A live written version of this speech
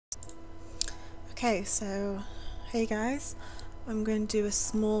Okay, so hey guys, I'm going to do a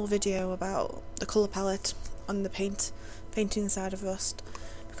small video about the colour palette on the painting side of Rust,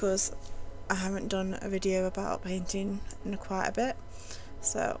 because I haven't done a video about painting in quite a bit,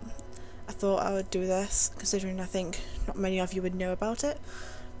 so I thought I would do this, considering I think not many of you would know about it,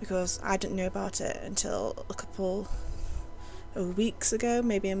 because I didn't know about it until a couple of weeks ago,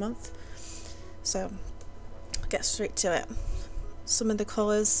 maybe a month. So I'll get straight to it. Some of the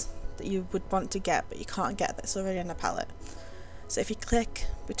colours that you would want to get but you can't get that's already on the palette. So if you click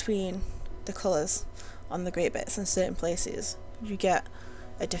between the colours on the grey bits in certain places, you get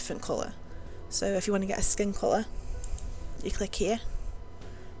a different colour. So if you want to get a skin colour, you click here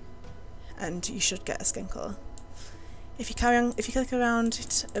and you should get a skin colour. If you click around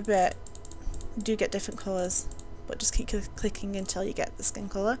it a bit, you do get different colours, but just keep clicking until you get the skin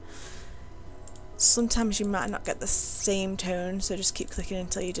colour. Sometimes you might not get the same tone, so just keep clicking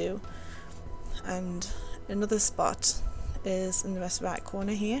until you do. And another spot is in the west right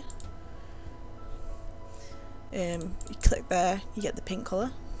corner here. You click there, you get the pink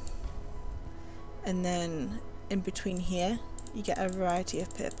colour, and then in between here you get a variety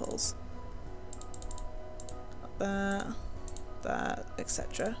of purples, like that,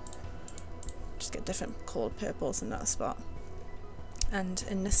 etc. Just get different coloured purples in that spot. And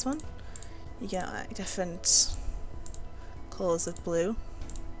in this one you get like different colours of blue.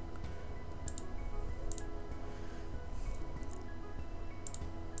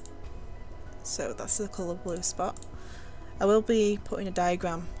 So that's the colour blue spot. I will be putting a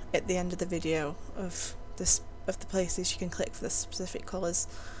diagram at the end of the video of the places you can click for the specific colours,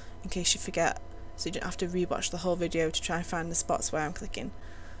 in case you forget, so you don't have to rewatch the whole video to try and find the spots where I'm clicking.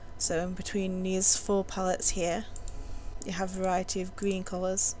 So in between these four palettes here, you have a variety of green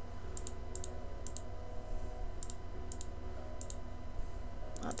colours,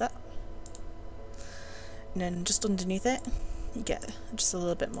 like that, and then just underneath it you get just a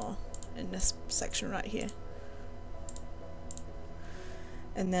little bit more in this section right here,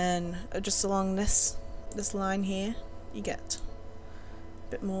 and then just along this line here you get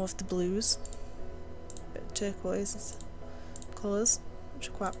a bit more of the blues, a bit of turquoise colours, which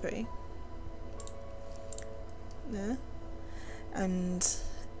are quite pretty there. And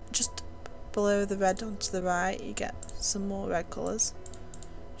just below the red onto the right you get some more red colours.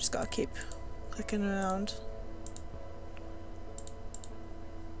 Just gotta keep clicking around.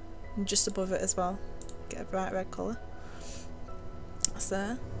 And just above it as well, get a bright red colour. That's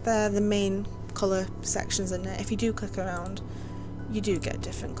there. They're the main colour sections in it. If you do click around, you do get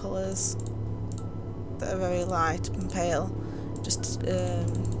different colours that are very light and pale. Just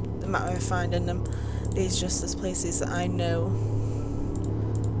the matter of finding them. These are just the places that I know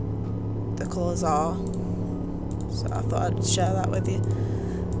the colours are, so I thought I'd share that with you.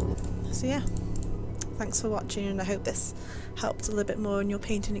 So yeah, thanks for watching, and I hope this helped a little bit more in your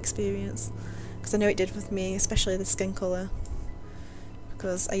painting experience, because I know it did with me, especially the skin colour,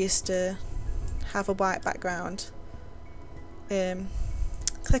 because I used to have a white background,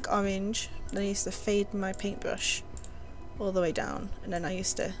 click orange, then I used to fade my paintbrush all the way down, and then I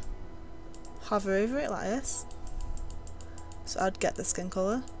used to hover over it like this, so I'd get the skin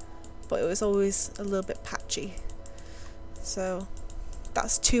colour, but it was always a little bit patchy. So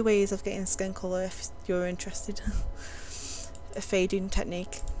that's two ways of getting skin colour if you're interested. A fading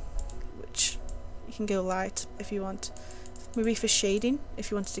technique, which you can go light if you want, maybe for shading if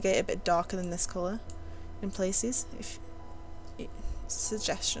you wanted to get it a bit darker than this colour in places, if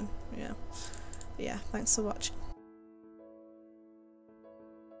suggestion, yeah. But yeah, thanks for watching.